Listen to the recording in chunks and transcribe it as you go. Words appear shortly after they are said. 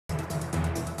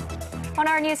On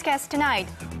our newscast tonight,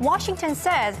 Washington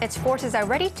says its forces are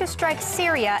ready to strike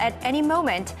Syria at any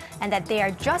moment and that they are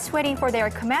just waiting for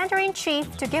their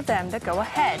commander-in-chief to give them the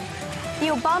go-ahead. The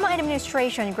Obama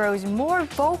administration grows more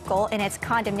vocal in its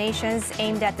condemnations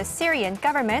aimed at the Syrian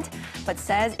government, but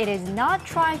says it is not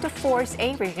trying to force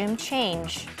a regime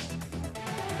change.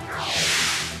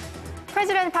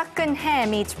 President Park Geun-hye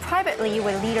meets privately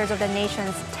with leaders of the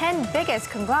nation's 10 biggest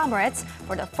conglomerates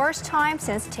for the first time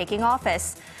since taking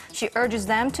office. She urges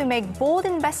them to make bold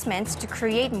investments to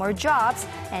create more jobs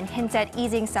and hints at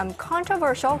easing some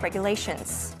controversial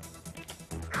regulations.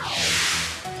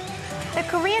 The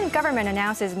Korean government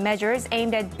announces measures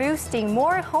aimed at boosting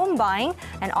more home buying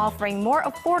and offering more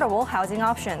affordable housing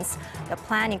options. The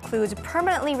plan includes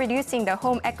permanently reducing the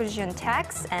home acquisition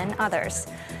tax and others.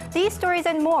 These stories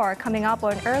and more coming up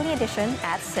on Early Edition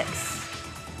at 6.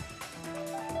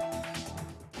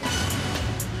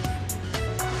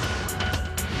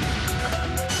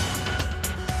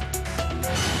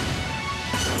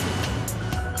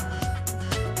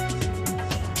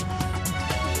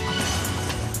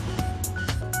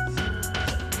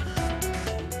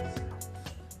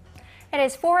 It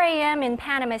is 4 a.m. in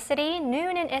Panama City,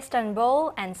 noon in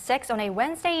Istanbul, and 6 on a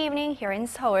Wednesday evening here in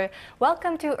Seoul.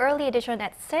 Welcome to Early Edition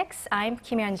at 6. I'm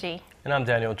Kim Hyun-ji. And I'm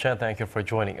Daniel Chen. Thank you for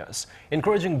joining us.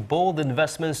 Encouraging bold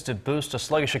investments to boost a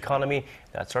sluggish economy,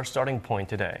 that's our starting point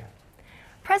today.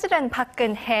 President Park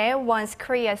Geun-hye wants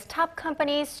Korea's top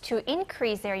companies to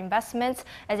increase their investments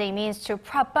as a means to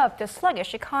prop up the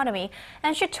sluggish economy,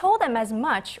 and she told them as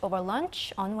much over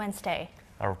lunch on Wednesday.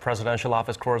 Our presidential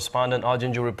office correspondent Oh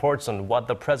Jin-ju reports on what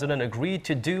the president agreed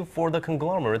to do for the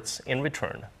conglomerates in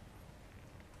return.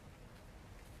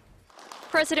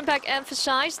 President Park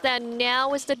emphasized that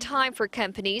now is the time for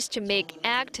companies to make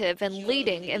active and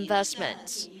leading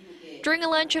investments. During a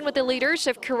luncheon with the leaders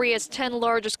of Korea's 10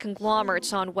 largest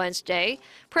conglomerates on Wednesday,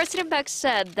 President Park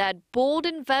said that bold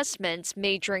investments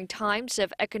made during times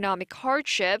of economic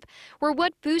hardship were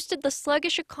what boosted the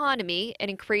sluggish economy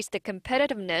and increased the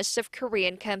competitiveness of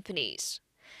Korean companies.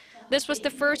 This was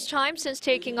the first time since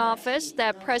taking office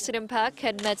that President Park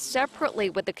had met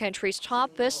separately with the country's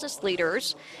top business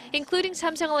leaders, including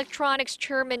Samsung Electronics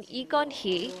Chairman Lee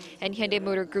Gun-hee and Hyundai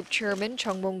Motor Group Chairman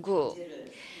Chung Mong-gu.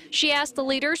 She asked the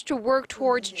leaders to work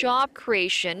towards job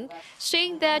creation,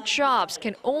 saying that jobs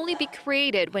can only be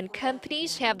created when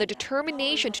companies have the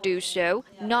determination to do so,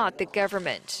 not the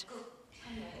government.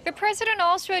 The president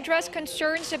also addressed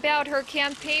concerns about her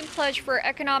campaign pledge for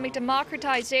economic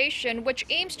democratization, which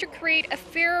aims to create a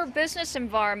fairer business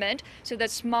environment so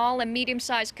that small and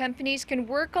medium-sized companies can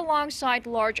work alongside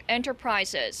large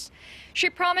enterprises. She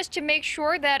promised to make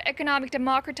sure that economic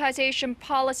democratization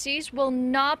policies will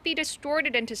not be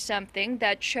distorted into something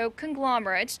that choke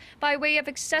conglomerates by way of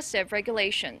excessive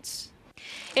regulations.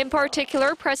 In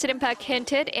particular, President Park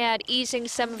hinted at easing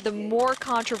some of the more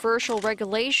controversial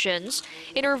regulations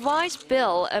in a revised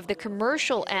bill of the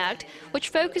Commercial Act, which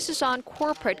focuses on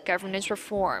corporate governance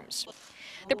reforms.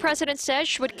 The president said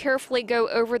she would carefully go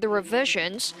over the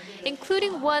revisions,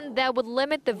 including one that would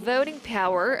limit the voting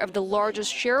power of the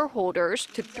largest shareholders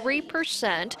to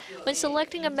 3% when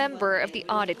selecting a member of the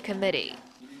audit committee.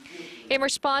 In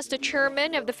response, the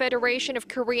chairman of the Federation of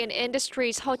Korean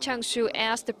Industries, Ho Chang-soo,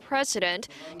 asked the president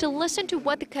to listen to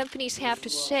what the companies have to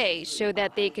say so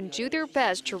that they can do their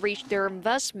best to reach their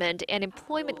investment and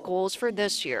employment goals for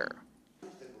this year.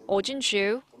 Oh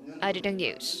Jin-ju, Arirang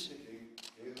News.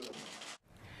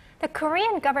 The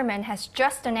Korean government has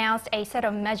just announced a set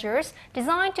of measures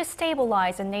designed to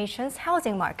stabilize the nation's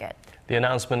housing market. The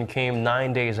announcement came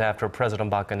 9 days after President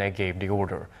Park Geun-hye gave the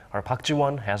order. Our Park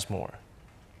Ji-won has more.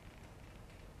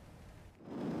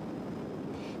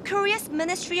 Korea's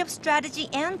Ministry of Strategy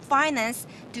and Finance,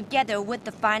 together with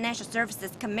the Financial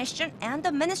Services Commission and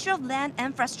the Ministry of Land,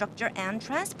 Infrastructure and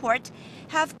Transport,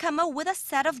 have come up with a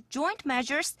set of joint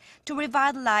measures to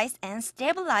revitalize and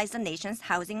stabilize the nation's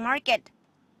housing market.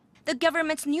 The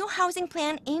government's new housing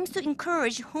plan aims to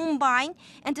encourage home buying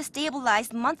and to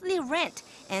stabilize monthly rent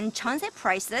and jeonse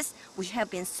prices, which have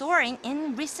been soaring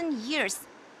in recent years.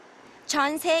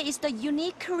 Jeonse is the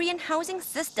unique Korean housing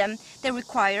system that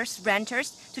requires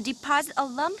renters to deposit a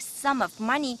lump sum of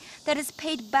money that is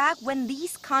paid back when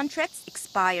lease contracts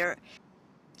expire.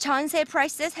 Jeonse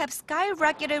prices have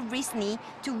skyrocketed recently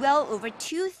to well over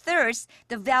 2/3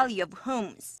 the value of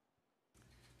homes.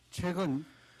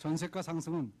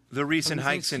 The recent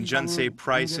hikes in jeonse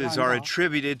prices are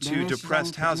attributed to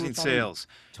depressed housing sales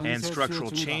and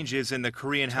structural changes in the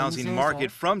Korean housing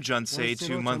market from jeonse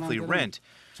to monthly rent.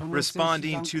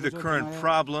 Responding to the current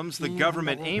problems, the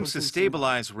government aims to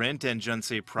stabilize rent and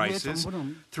jeonse prices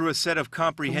through a set of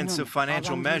comprehensive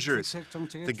financial measures.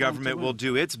 The government will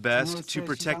do its best to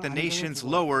protect the nation's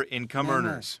lower-income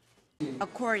earners.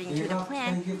 According to the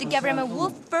plan, the government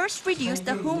will first reduce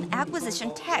the home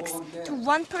acquisition tax to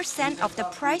 1% of the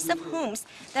price of homes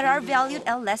that are valued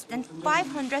at less than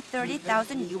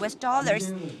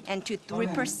 $530,000 and to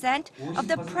 3% of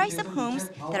the price of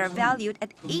homes that are valued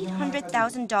at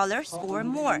 $800,000 or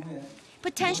more.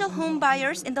 Potential home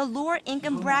buyers in the lower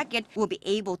income bracket will be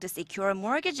able to secure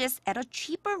mortgages at a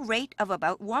cheaper rate of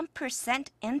about 1%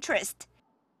 interest.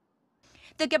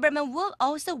 The government will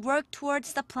also work towards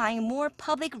supplying more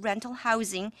public rental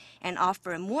housing and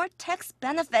offer more tax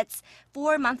benefits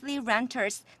for monthly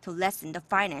renters to lessen the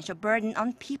financial burden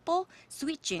on people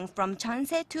switching from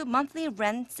jeonse to monthly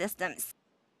rent systems.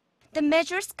 The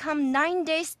measures come 9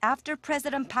 days after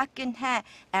President Park Geun-hye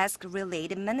asked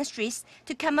related ministries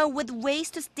to come up with ways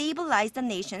to stabilize the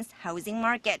nation's housing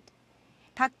market.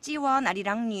 Park Ji-won,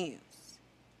 Arirang News.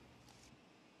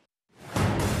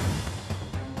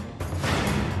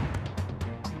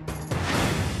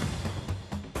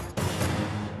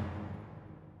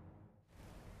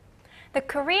 The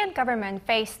Korean government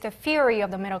faced the fury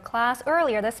of the middle class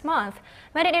earlier this month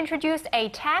when it introduced a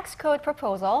tax code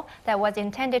proposal that was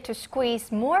intended to squeeze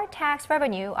more tax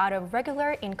revenue out of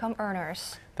regular income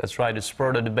earners. That's right. It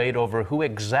spurred a debate over who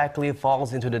exactly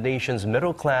falls into the nation's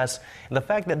middle class and the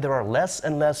fact that there are less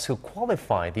and less who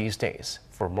qualify these days.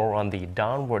 For more on the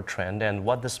downward trend and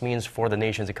what this means for the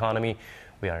nation's economy,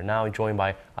 we are now joined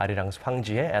by Arirang's Park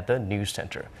Geun-hye at the News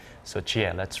Center. So,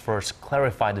 Jie, let's first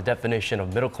clarify the definition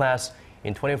of middle class.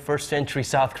 In 21st century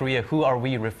South Korea, who are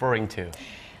we referring to?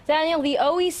 Daniel, the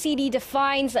OECD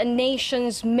defines a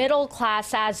nation's middle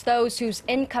class as those whose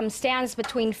income stands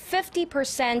between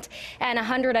 50% and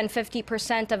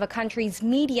 150% of a country's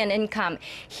median income.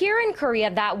 Here in Korea,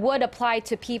 that would apply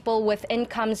to people with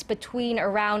incomes between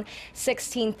around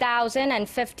 $16,000 and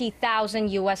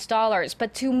 $50,000.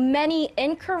 But to many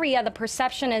in Korea, the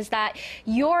perception is that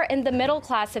you're in the middle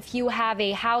class if you have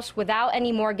a house without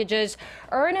any mortgages,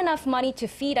 earn enough money to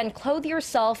feed and clothe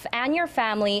yourself and your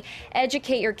family,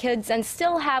 educate your kids, and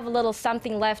still have a little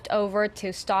something left over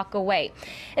to stock away.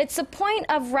 It's a point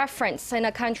of reference in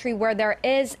a country where there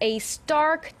is a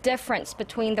stark difference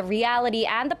between the reality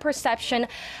and the perception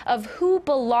of who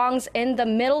belongs in the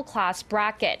middle class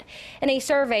bracket. In a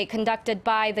survey conducted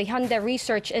by the Hyundai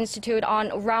Research Institute on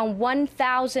around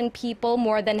 1,000 people,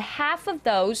 more than half of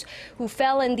those who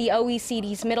fell in the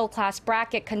OECD's middle class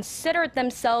bracket considered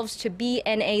themselves to be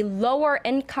in a lower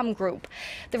income group.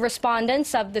 The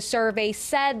respondents of the survey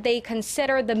said they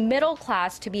consider the middle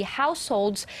class to be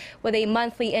households with a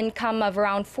monthly income of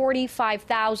around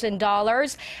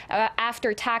 $45,000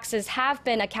 after taxes have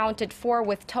been accounted for,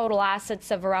 with total assets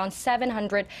of around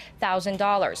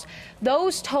 $700,000.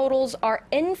 Those totals are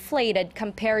inflated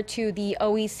compared to the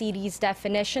OECD's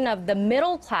definition of the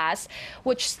middle class,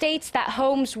 which states that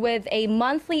homes with a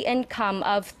monthly income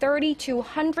of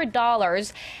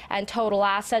 $3,200 and total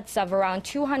assets of around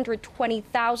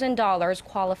 $220,000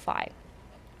 qualify.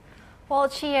 Well,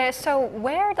 Jie, so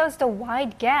where does the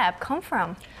wide gap come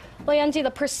from? Well, Yanji, the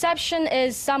perception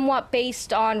is somewhat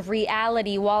based on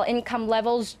reality. While income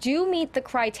levels do meet the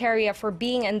criteria for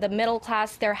being in the middle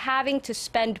class, they're having to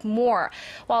spend more.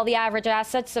 While the average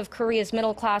assets of Korea's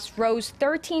middle class rose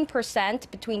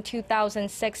 13% between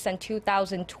 2006 and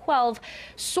 2012,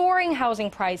 soaring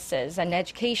housing prices and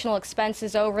educational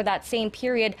expenses over that same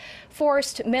period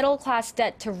forced middle class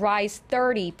debt to rise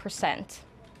 30%.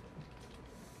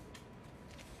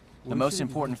 The most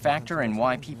important factor in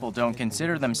why people don't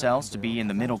consider themselves to be in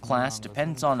the middle class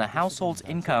depends on the household's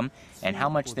income and how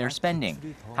much they're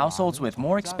spending. Households with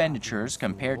more expenditures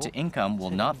compared to income will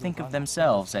not think of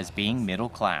themselves as being middle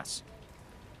class.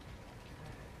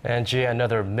 And Jie,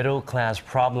 another middle class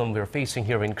problem we're facing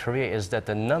here in Korea is that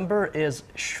the number is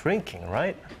shrinking,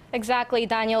 right? Exactly,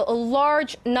 Daniel. A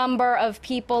large number of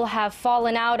people have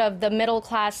fallen out of the middle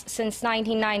class since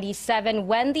 1997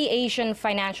 when the Asian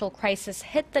financial crisis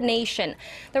hit the nation.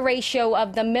 The ratio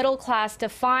of the middle class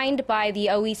defined by the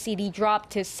OECD dropped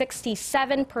to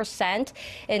 67%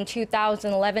 in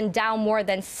 2011, down more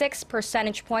than 6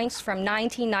 percentage points from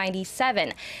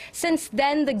 1997. Since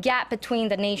then, the gap between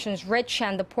the nation's rich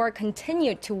and the poor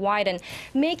continued to widen,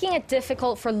 making it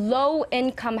difficult for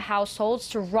low-income households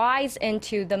to rise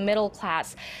into the middle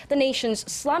class. The nation's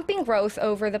slumping growth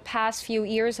over the past few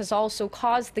years has also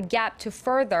caused the gap to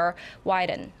further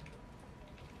widen.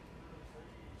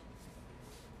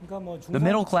 The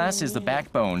middle class is the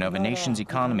backbone of a nation's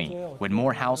economy. When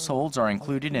more households are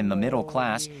included in the middle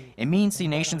class, it means the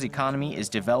nation's economy is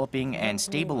developing and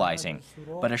stabilizing.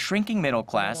 But a shrinking middle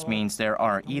class means there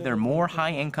are either more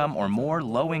high-income or more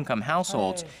low-income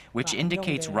households, which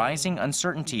indicates rising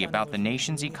uncertainty about the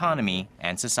nation's economy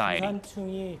and society.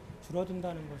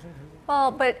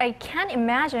 Well, but I can't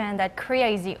imagine that Korea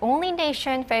is the only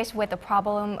nation faced with the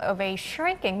problem of a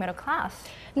shrinking middle class.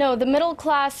 No, the middle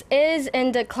class is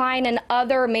in decline in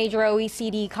other major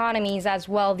OECD economies as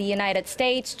well. The United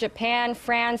States, Japan,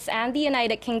 France, and the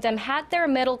United Kingdom had their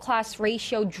middle class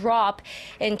ratio drop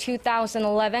in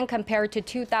 2011 compared to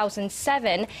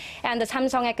 2007. And the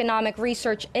Samsung Economic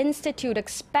Research Institute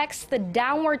expects the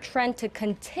downward trend to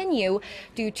continue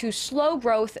due to slow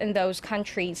growth in those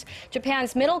countries.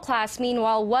 Japan's middle class,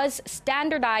 meanwhile, was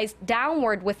standardized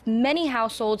downward, with many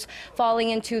households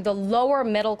falling into the lower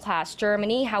middle class.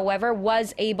 Germany, however,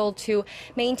 was able to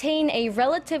maintain a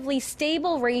relatively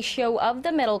stable ratio of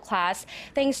the middle class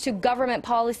thanks to government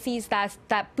policies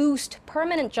that boost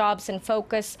permanent jobs and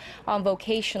focus on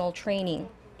vocational training.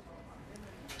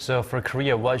 So for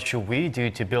Korea, what should we do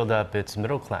to build up its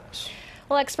middle class?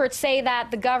 Well, experts say that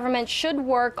the government should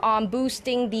work on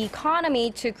boosting the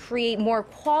economy to create more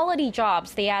quality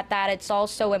jobs. They add that it's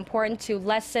also important to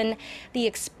lessen the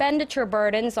expenditure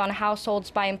burdens on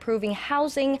households by improving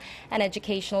housing and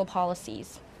educational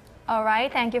policies. All right,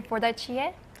 thank you for that, Chie.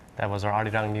 That was our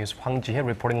Arirang News' Hwang Ji-hye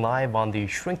reporting live on the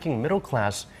shrinking middle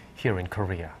class here in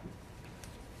Korea.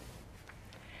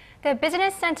 The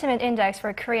Business Sentiment Index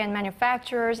for Korean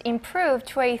manufacturers improved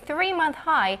to a 3-month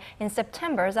high in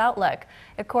September's outlook.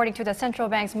 According to the central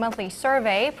bank's monthly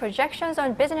survey, projections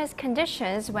on business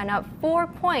conditions went up 4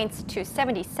 points to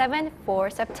 77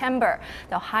 for September,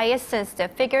 the highest since the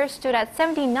figure stood at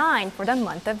 79 for the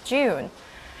month of June.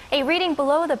 A reading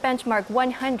below the benchmark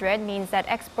 100 means that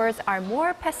experts are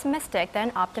more pessimistic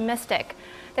than optimistic.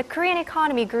 The Korean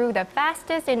economy grew the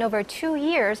fastest in over 2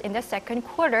 years in the second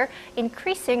quarter,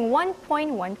 increasing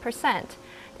 1.1%.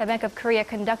 The Bank of Korea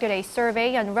conducted a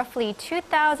survey on roughly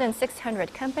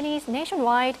 2,600 companies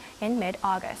nationwide in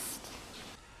mid-August.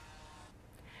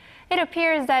 It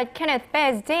appears that Kenneth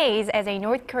Bae's days as a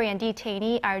North Korean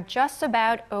detainee are just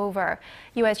about over.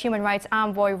 U.S. Human Rights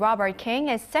Envoy Robert King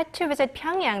is set to visit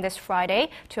Pyongyang this Friday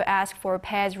to ask for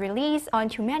Bae's release on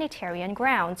humanitarian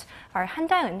grounds. Our Han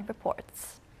Da-eun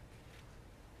reports.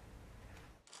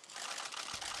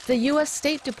 The U.S.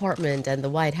 State Department and the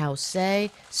White House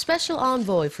say Special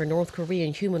Envoy for North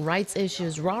Korean human rights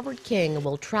issues Robert King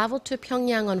will travel to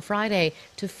Pyongyang on Friday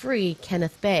to free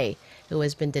Kenneth Bae, who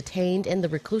has been detained in the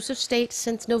reclusive state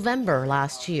since November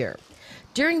last year.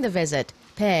 During the visit,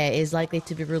 Bae is likely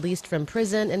to be released from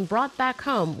prison and brought back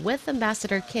home with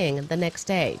Ambassador King the next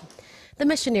day. The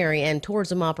missionary and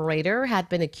tourism operator had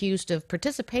been accused of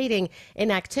participating in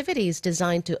activities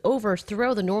designed to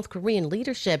overthrow the North Korean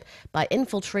leadership by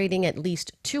infiltrating at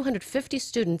least 250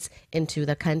 students into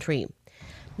the country.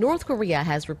 North Korea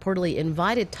has reportedly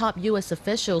invited top U.S.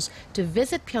 officials to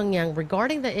visit Pyongyang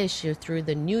regarding the issue through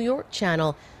the New York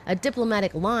Channel, a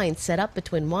diplomatic line set up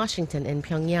between Washington and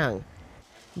Pyongyang.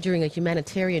 During a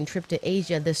humanitarian trip to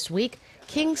Asia this week,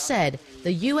 King said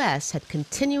the U.S. had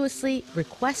continuously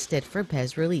requested for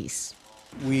Bae's release.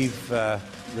 We've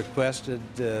requested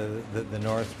the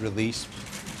North release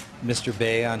Mr.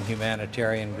 Bae on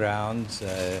humanitarian grounds.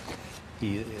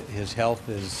 His health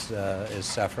is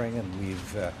suffering, and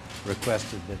we've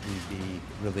requested that he be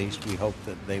released. We hope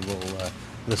that they will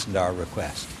listen to our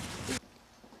request.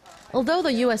 Although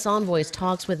the U.S. envoy's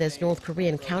talks with his North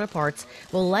Korean counterparts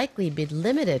will likely be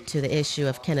limited to the issue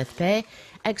of Kenneth Bae,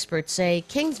 experts say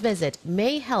King's visit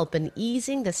may help in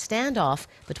easing the standoff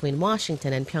between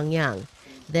Washington and Pyongyang.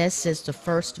 This is the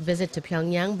first visit to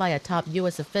Pyongyang by a top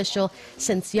U.S. official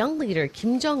since young leader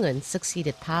Kim Jong-un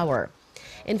succeeded power.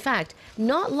 In fact,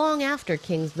 not long after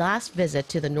King's last visit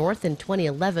to the North in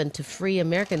 2011 to free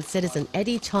American citizen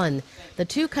Eddie Chun, the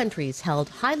two countries held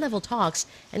high-level talks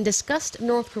and discussed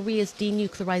North Korea's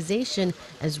denuclearization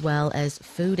as well as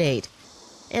food aid.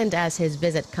 And as his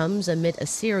visit comes amid a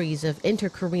series of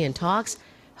inter-Korean talks,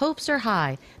 hopes are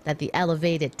high that the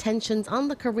elevated tensions on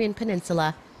the Korean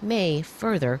peninsula may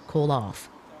further cool off.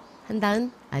 Han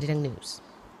Da-eun, Arirang News.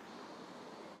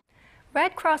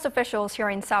 Red Cross officials here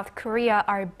in South Korea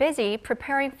are busy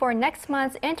preparing for next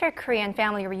month's inter-Korean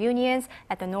family reunions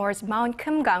at the North's Mount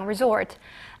Kumgang Resort.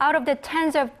 Out of the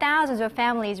tens of thousands of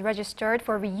families registered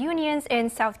for reunions in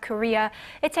South Korea,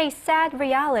 it's a sad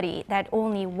reality that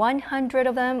only 100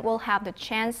 of them will have the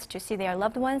chance to see their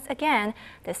loved ones again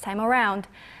this time around.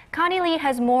 Connie Lee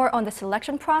has more on the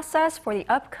selection process for the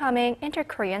upcoming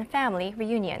inter-Korean family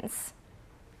reunions.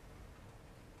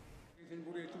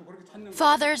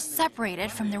 Fathers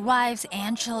separated from their wives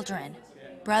and children.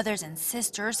 Brothers and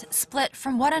sisters split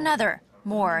from one another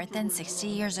more than 60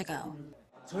 years ago.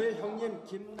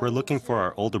 We're looking for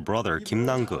our older brother, Kim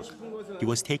Nam-guk. He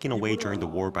was taken away during the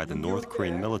war by the North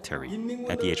Korean military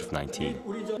at the age of 19.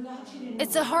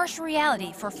 It's a harsh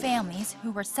reality for families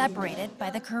who were separated by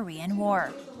the Korean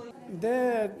War.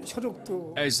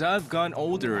 As I've gotten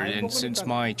older and since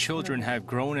my children have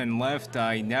grown and left,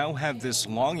 I now have this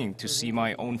longing to see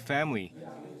my own family.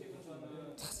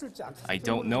 I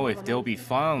don't know if they'll be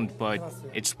found, but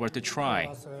it's worth a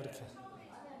try.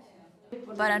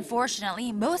 But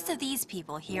unfortunately, most of these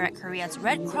people here at Korea's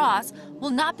Red Cross will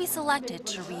not be selected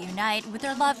to reunite with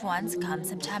their loved ones come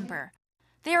September.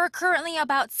 There are currently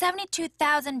about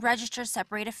 72,000 registered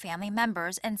separated family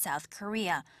members in South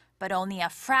Korea, but only a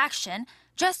fraction,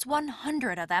 just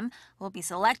 100 of them, will be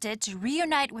selected to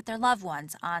reunite with their loved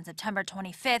ones on September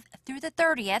 25th through the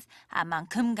 30th at Mount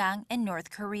Kumgang in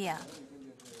North Korea.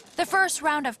 The first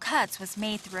round of cuts was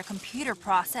made through a computer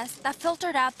process that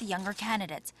filtered out the younger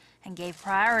candidates and gave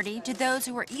priority to those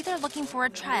who were either looking for a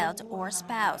child or a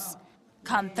spouse.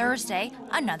 Come Thursday,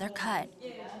 another cut.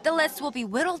 The list will be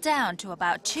whittled down to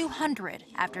about 200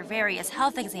 after various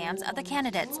health exams of the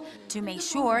candidates to make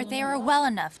sure they are well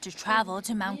enough to travel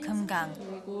to Mount Kumgang.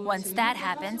 Once that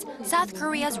happens, South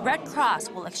Korea's Red Cross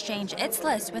will exchange its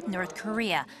list with North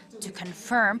Korea to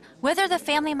confirm whether the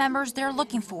family members they're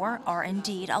looking for are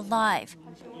indeed alive.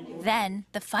 Then,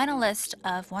 the final list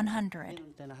of 100.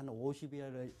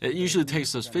 It usually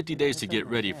takes us 50 days to get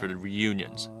ready for the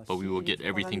reunions, but we will get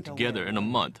everything together in a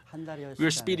month. We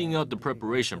are speeding up the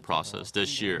preparation process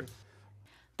this year.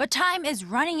 But time is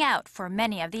running out for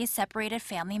many of these separated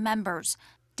family members.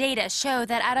 Data show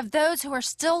that out of those who are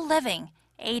still living,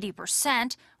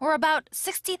 80%, or about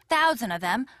 60,000 of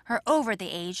them, are over the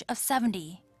age of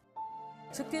 70.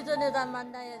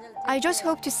 I just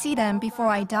hope to see them before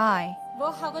I die.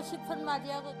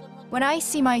 When I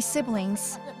see my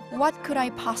siblings, what could I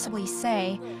possibly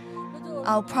say?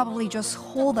 I'll probably just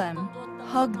hold them,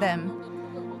 hug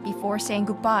them, before saying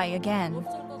goodbye again.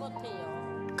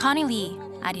 Connie Lee,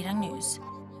 Arirang News.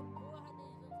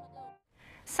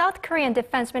 South Korean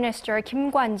Defense Minister Kim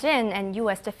Kwan-jin and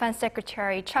U.S. Defense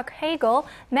Secretary Chuck Hagel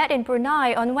met in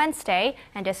Brunei on Wednesday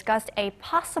and discussed a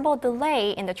possible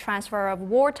delay in the transfer of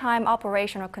wartime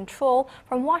operational control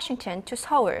from Washington to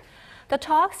Seoul. The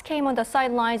talks came on the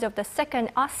sidelines of the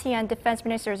second ASEAN Defense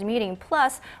Ministers Meeting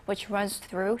Plus, which runs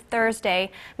through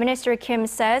Thursday. Minister Kim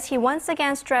says he once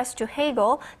again stressed to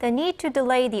Hagel the need to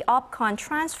delay the OPCON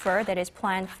transfer that is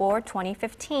planned for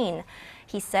 2015.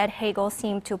 He said Hagel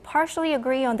seemed to partially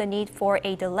agree on the need for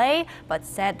a delay, but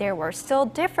said there were still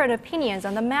different opinions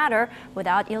on the matter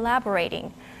without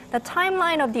elaborating. The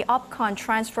timeline of the OPCON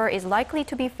transfer is likely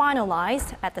to be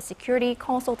finalized at the Security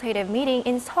Consultative Meeting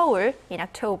in Seoul in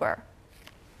October.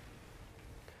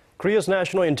 Korea's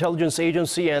National Intelligence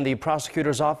Agency and the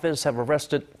prosecutor's office have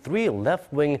arrested 3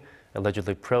 left-wing,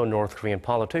 allegedly pro-North Korean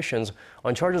politicians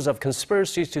on charges of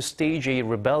conspiracies to stage a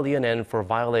rebellion and for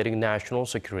violating national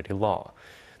security law.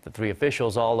 The 3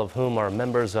 officials, all of whom are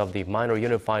members of the minor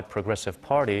Unified Progressive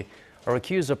Party, are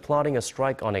accused of plotting a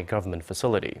strike on a government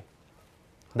facility.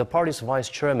 The party's vice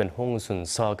chairman, Hong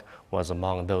Soon-seok, was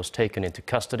among those taken into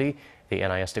custody. The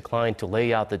NIS declined to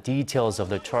lay out the details of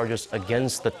the charges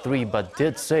against the 3, but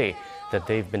did say that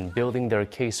they've been building their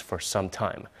case for some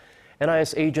time.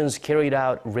 NIS agents carried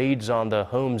out raids on the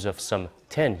homes of some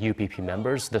 10 UPP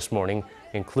members this morning,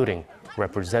 including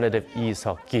Representative Lee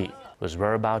Seok-gi, whose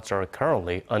whereabouts are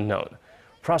currently unknown.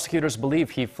 Prosecutors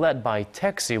believe he fled by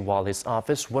taxi while his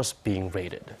office was being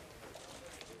raided.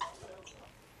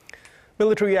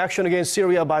 Military action against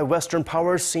Syria by Western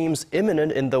powers seems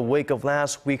imminent in the wake of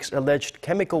last week's alleged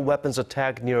chemical weapons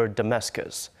attack near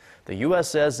Damascus. The U.S.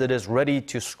 says it is ready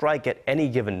to strike at any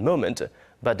given moment,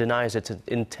 but denies its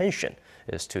intention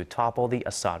is to topple the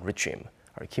Assad regime.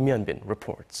 Our Kim Hyun-bin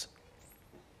reports.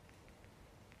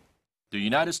 The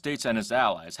United States and its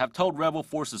allies have told rebel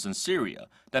forces in Syria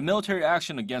that military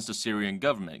action against the Syrian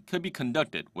government could be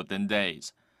conducted within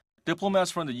days. Diplomats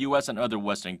from the U.S. and other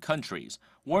Western countries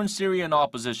warned Syrian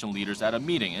opposition leaders at a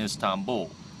meeting in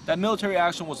Istanbul that military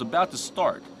action was about to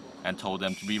start and told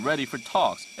them to be ready for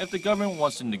talks if the government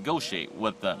wants to negotiate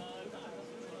with them.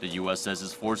 The U.S. says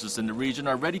its forces in the region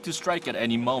are ready to strike at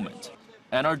any moment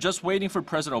and are just waiting for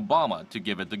President Obama to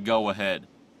give it the go-ahead.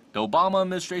 The Obama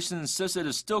administration insists it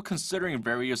is still considering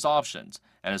various options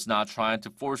and is not trying to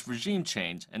force regime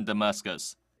change in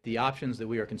Damascus. The options that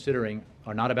we are considering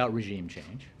are not about regime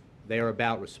change. They are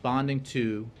about responding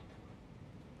to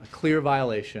a clear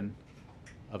violation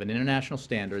of an international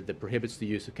standard that prohibits the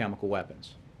use of chemical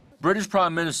weapons. British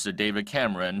Prime Minister David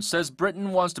Cameron says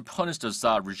Britain wants to punish the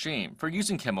Assad regime for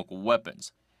using chemical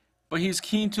weapons, but he's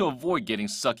keen to avoid getting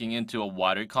sucking into a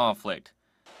wider conflict.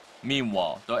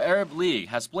 Meanwhile, the Arab League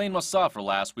has blamed Assad for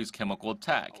last week's chemical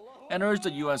attack and urged the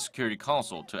UN Security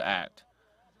Council to act.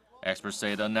 Experts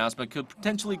say the announcement could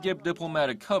potentially give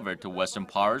diplomatic cover to Western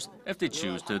powers if they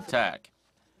choose to attack.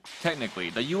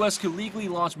 Technically, the U.S. could legally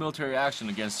launch military action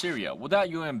against Syria without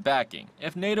UN backing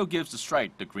if NATO gives the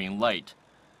strike the green light.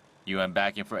 UN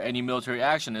backing for any military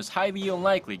action is highly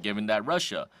unlikely given that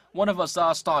Russia, one of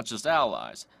Assad's staunchest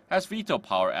allies, has veto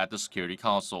power at the Security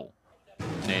Council.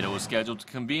 NATO is scheduled to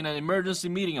convene an emergency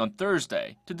meeting on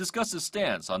Thursday to discuss its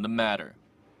stance on the matter.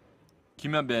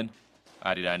 Kim Hyun-bin,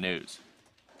 Arirang News.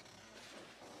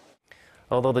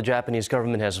 Although the Japanese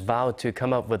government has vowed to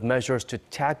come up with measures to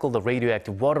tackle the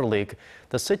radioactive water leak,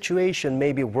 the situation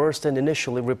may be worse than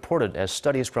initially reported, as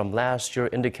studies from last year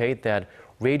indicate that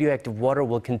radioactive water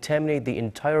will contaminate the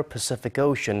entire Pacific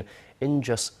Ocean in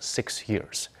just 6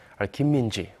 years. Our Kim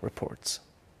Min-ji reports.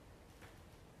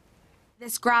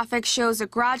 This graphic shows a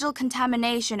gradual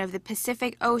contamination of the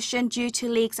Pacific Ocean due to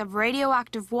leaks of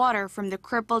radioactive water from the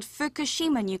crippled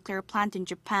Fukushima nuclear plant in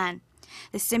Japan.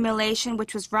 The simulation,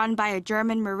 which was run by a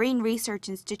German Marine Research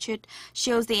Institute,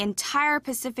 shows the entire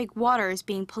Pacific waters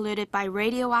being polluted by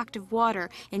radioactive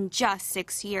water in just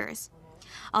 6 years.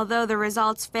 Although the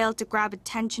results failed to grab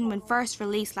attention when first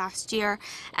released last year,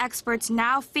 experts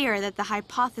now fear that the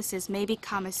hypothesis may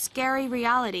become a scary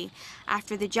reality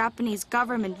after the Japanese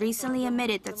government recently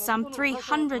admitted that some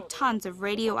 300 tons of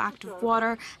radioactive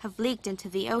water have leaked into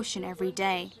the ocean every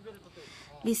day.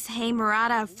 Nisei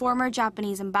Murata, a former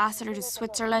Japanese ambassador to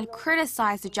Switzerland,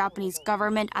 criticized the Japanese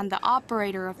government and the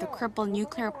operator of the crippled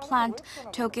nuclear plant,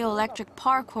 Tokyo Electric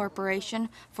Power Corporation,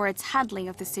 for its handling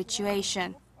of the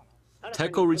situation.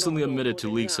 TEPCO recently admitted to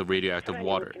leaks of radioactive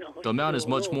water. The amount is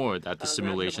much more that the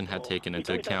simulation had taken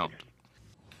into account.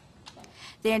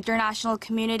 The international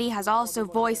community has also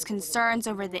voiced concerns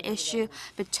over the issue,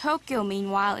 but Tokyo,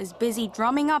 meanwhile, is busy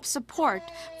drumming up support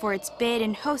for its bid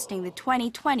in hosting the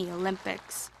 2020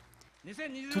 Olympics.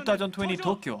 2020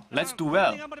 Tokyo, let's do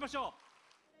well.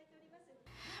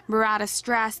 Murata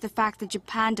stressed the fact that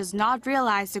Japan does not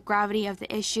realize the gravity of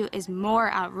the issue is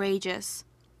more outrageous.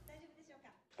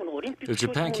 If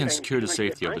Japan can secure the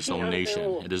safety of its own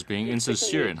nation, it is being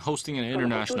insincere in hosting an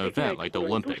international event like the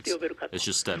Olympics. It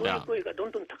should step down.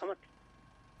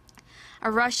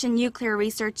 A Russian nuclear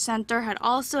research center had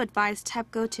also advised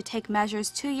TEPCO to take measures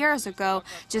 2 years ago,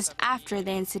 just after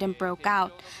the incident broke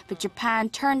out, but Japan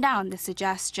turned down the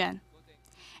suggestion.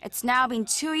 It's now been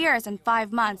 2 years and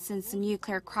 5 months since the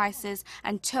nuclear crisis,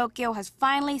 and Tokyo has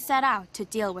finally set out to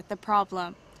deal with the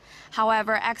problem.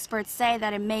 However, experts say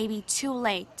that it may be too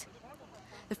late.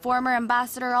 The former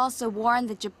ambassador also warned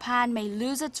that Japan may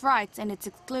lose its rights in its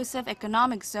exclusive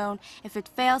economic zone if it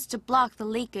fails to block the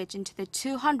leakage into the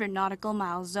 200 nautical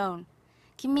mile zone.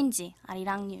 Kim Min-ji,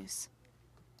 Arirang News.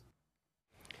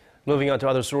 Moving on to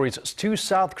other stories, 2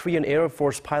 South Korean Air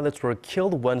Force pilots were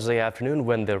killed Wednesday afternoon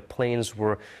when their planes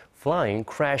were flying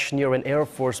crashed near an Air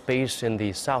Force base in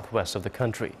the southwest of the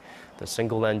country. The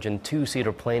single-engine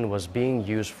 2-seater plane was being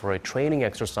used for a training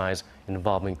exercise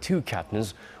involving 2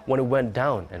 captains when it went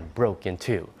down and broke in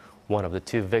 2. One of the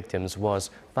 2 victims was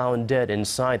found dead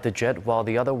inside the jet, while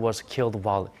the other was killed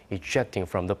while ejecting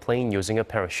from the plane using a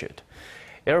parachute.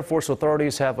 Air Force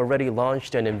authorities have already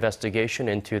launched an investigation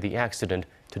into the accident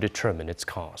to determine its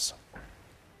cause.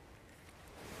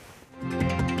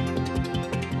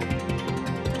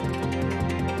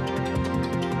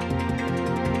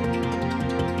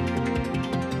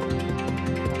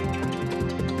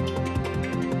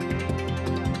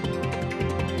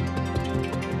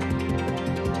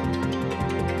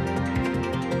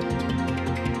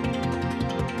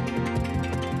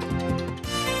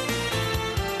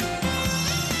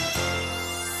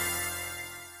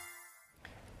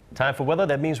 Time for weather.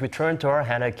 That means we turn to our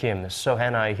Hannah Kim. So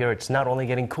Hannah, I hear it's not only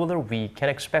getting cooler, we can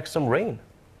expect some rain.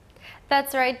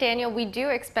 That's right, Daniel. We do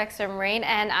expect some rain,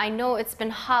 and I know it's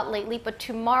been hot lately, but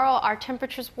tomorrow our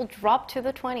temperatures will drop to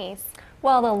the 20s.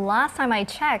 Well, the last time I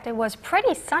checked, it was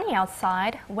pretty sunny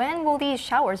outside. When will these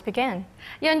showers begin?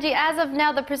 Yeonji, as of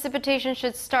now, the precipitation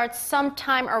should start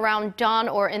sometime around dawn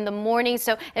or in the morning,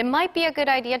 so it might be a good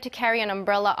idea to carry an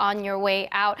umbrella on your way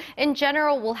out. In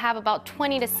general, we'll have about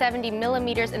 20 to 70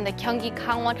 millimeters in the Gyeonggi,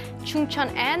 Gangwon,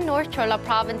 Chungcheon, and North Jeolla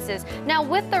provinces. Now,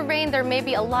 with the rain, there may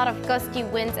be a lot of gusty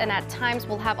winds, and at times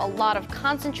we'll have a lot of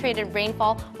concentrated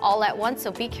rainfall all at once,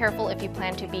 so be careful if you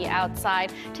plan to be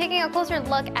outside. Taking a closer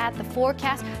look at the 4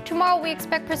 forecast. Tomorrow we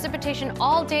expect precipitation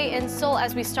all day in Seoul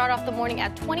as we start off the morning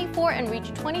at 24 and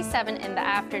reach 27 in the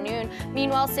afternoon.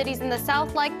 Meanwhile, cities in the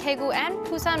south like Daegu and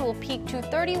Busan will peak to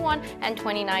 31 and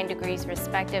 29 degrees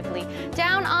respectively.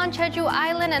 Down on Jeju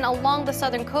Island and along the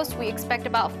southern coast, we expect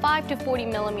about 5 to 40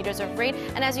 millimeters of rain.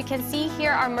 And as you can see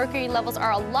here, our mercury levels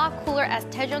are a lot cooler as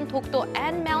Daejeon, Dokdo,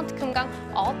 and Mount Kumgang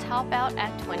all top out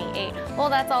at 28. Well,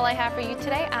 that's all I have for you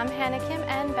today. I'm Hannah Kim,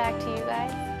 and back to you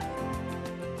guys.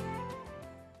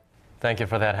 Thank you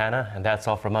for that, Hannah. And that's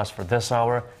all from us for this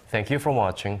hour. Thank you for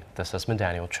watching. This has been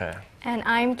Daniel Che. And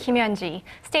I'm Kim Hyun-ji.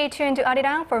 Stay tuned to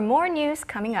Arirang for more news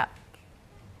coming up.